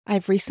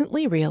I've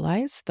recently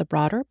realized the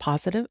broader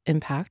positive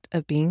impact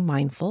of being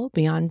mindful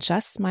beyond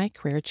just my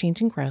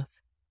career-changing growth,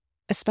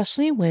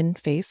 especially when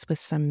faced with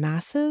some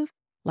massive,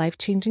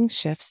 life-changing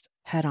shifts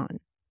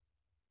head-on.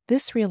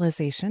 This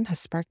realization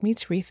has sparked me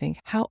to rethink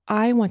how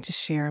I want to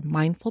share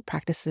mindful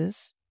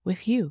practices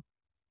with you,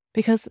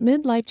 because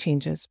midlife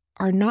changes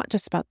are not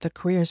just about the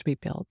careers we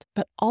build,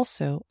 but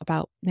also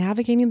about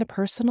navigating the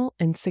personal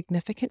and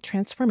significant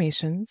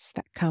transformations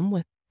that come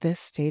with this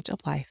stage of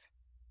life.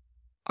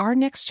 Our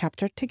next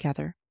chapter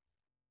together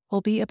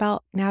will be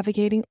about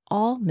navigating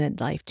all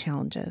midlife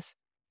challenges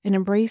and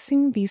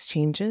embracing these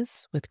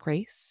changes with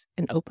grace,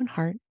 an open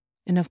heart,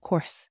 and of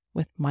course,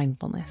 with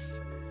mindfulness.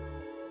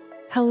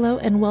 Hello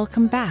and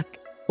welcome back.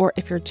 Or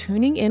if you're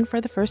tuning in for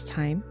the first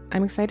time,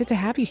 I'm excited to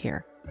have you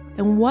here.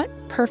 And what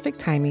perfect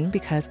timing,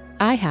 because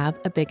I have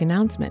a big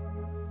announcement.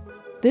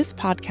 This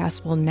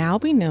podcast will now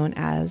be known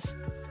as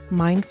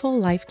Mindful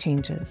Life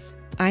Changes.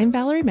 I'm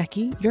Valerie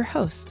Mecki, your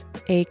host,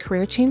 a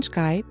career change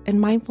guide and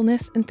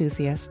mindfulness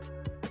enthusiast.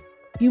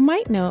 You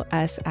might know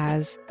us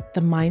as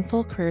the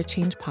Mindful Career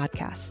Change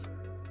Podcast.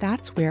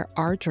 That's where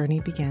our journey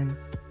began,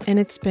 and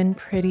it's been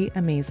pretty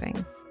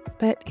amazing.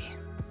 But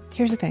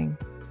here's the thing.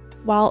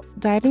 While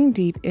diving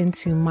deep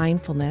into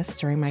mindfulness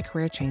during my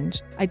career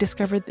change, I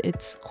discovered that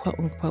its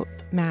quote-unquote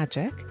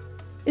magic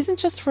isn't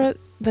just for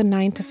the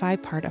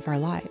 9-to-5 part of our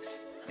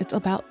lives. It's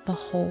about the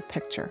whole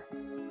picture,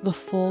 the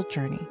full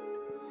journey.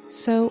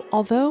 So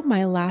although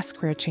my last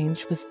career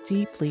change was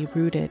deeply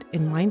rooted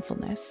in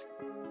mindfulness,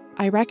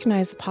 I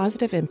recognize the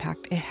positive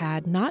impact it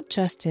had not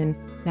just in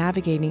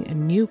navigating a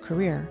new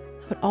career,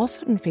 but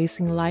also in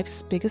facing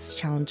life's biggest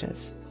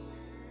challenges.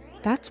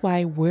 That's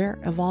why we're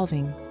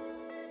evolving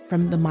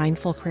from the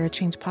Mindful Career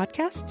Change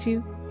podcast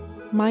to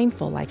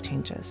Mindful Life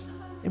Changes,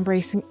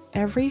 embracing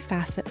every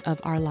facet of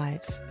our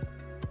lives.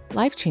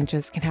 Life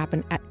changes can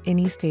happen at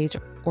any stage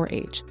or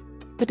age,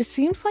 but it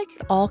seems like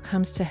it all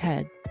comes to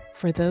head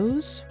for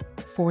those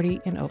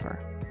 40 and over.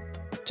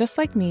 Just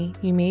like me,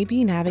 you may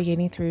be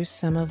navigating through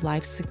some of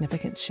life's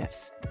significant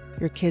shifts.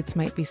 Your kids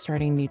might be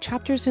starting new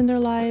chapters in their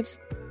lives,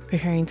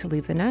 preparing to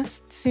leave the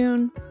nest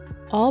soon,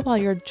 all while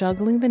you're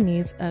juggling the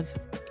needs of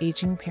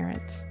aging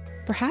parents.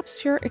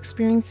 Perhaps you're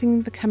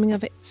experiencing the coming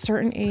of a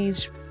certain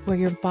age where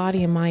your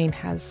body and mind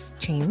has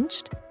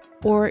changed,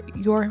 or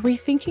you're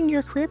rethinking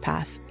your career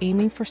path,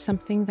 aiming for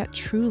something that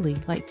truly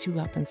lights you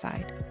up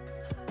inside.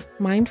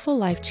 Mindful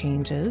Life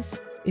Changes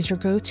is your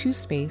go-to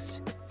space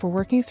for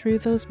working through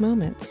those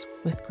moments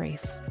with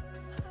grace.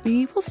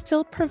 We will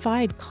still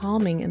provide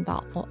calming and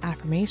thoughtful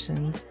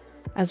affirmations,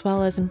 as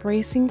well as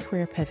embracing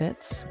career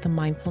pivots with a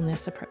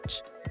mindfulness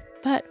approach.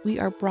 But we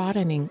are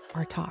broadening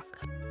our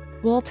talk.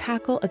 We'll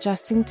tackle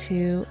adjusting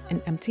to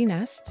an empty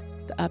nest,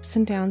 the ups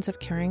and downs of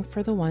caring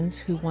for the ones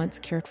who once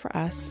cared for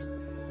us,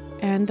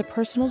 and the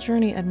personal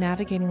journey of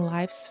navigating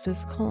life's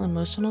physical and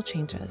emotional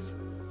changes.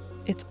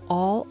 It's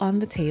all on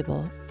the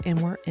table,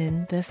 and we're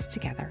in this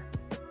together.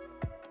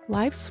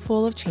 Life's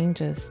full of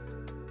changes,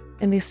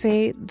 and they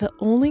say the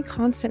only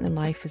constant in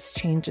life is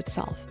change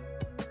itself.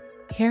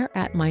 Here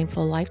at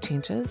Mindful Life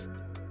Changes,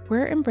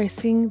 we're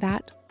embracing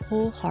that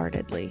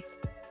wholeheartedly.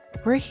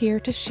 We're here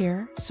to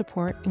share,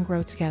 support, and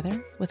grow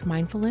together with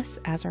mindfulness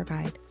as our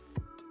guide.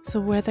 So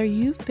whether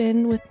you've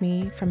been with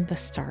me from the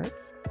start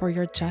or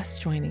you're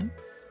just joining,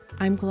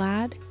 I'm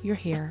glad you're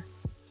here.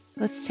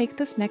 Let's take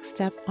this next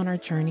step on our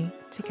journey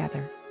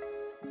together.